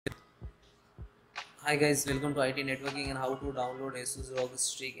Hi guys, welcome to IT Networking and how to download Asus ROG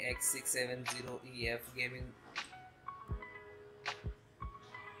STRIX X670E-F gaming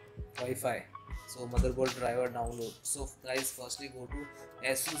Wi-Fi. So motherboard driver download. So guys, firstly go to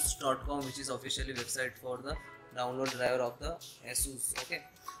asus.com, which is officially website for the download driver of the Asus. Okay,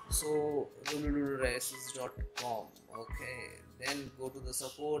 so www.asus.com. Okay, then go to the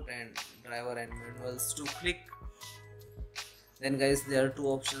support and driver and manuals to click. Then guys, there are two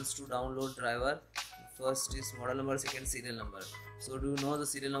options to download driver. First is model number, second serial number. So do you know the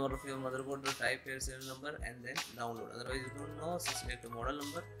serial number of your motherboard? Type here serial number and then download. Otherwise you don't know, so select the model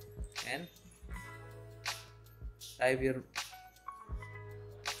number and type your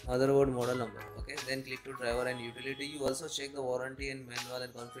motherboard model number. Okay, then click to driver and utility. You also check the warranty and manual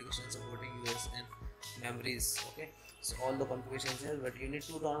and configuration supporting US and memories. Okay, so all the configurations here, but you need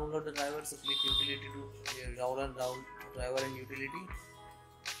to download the driver. So click utility to download driver and utility.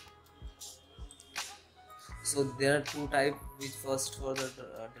 So there are two types, which first for the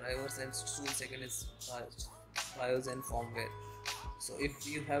drivers and second is BIOS and firmware. So if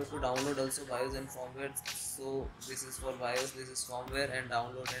you have to download also BIOS and firmware, so this is for BIOS, this is firmware, and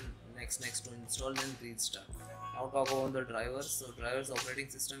download and next to install, then restart. Now talk about the drivers. So drivers operating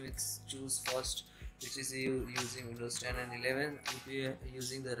system, is choose first, which is you using Windows 10 and 11. If you are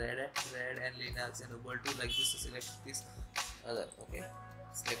using the Red and Linux and Ubuntu like this, so select this other. Okay,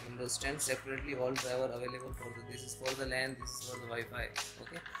 select Windows 10 separately. All driver available for this is for the LAN, this is for the Wi-Fi.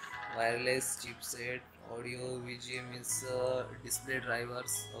 Okay, wireless chipset, audio, VGA means display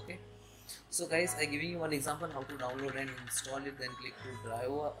drivers. Okay, so guys, I giving you one example how to download and install it. Then click to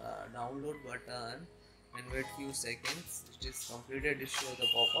driver download button and wait few seconds. It is completed, it show the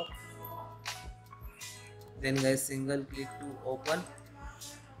pop-up. Then guys, single click to open.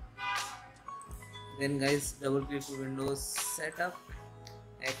 Then guys, double click to Windows setup,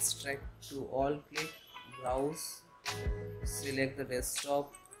 extract to all, click browse, select the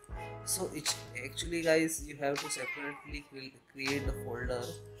desktop. So it's actually guys, you have to separately create the folder,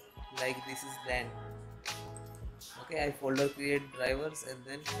 like this is LAN. Okay, I folder create drivers and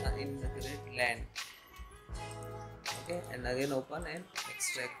then in the create LAN. Okay, and again open and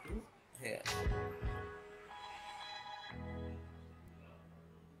extract to here.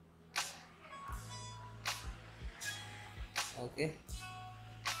 Okay,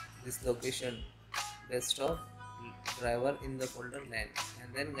 this location desktop driver in the folder LAN,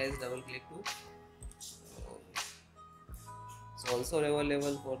 and then guys double click to so also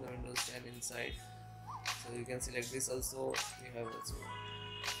available for the Windows 10 inside. So you can select this also, you have also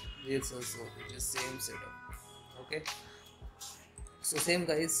this also, it is same setup. Okay, so same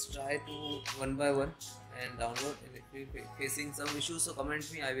guys, try to one by one and download, and if you facing some issues, so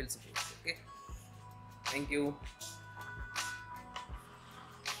comment me, I will support. Okay, thank you.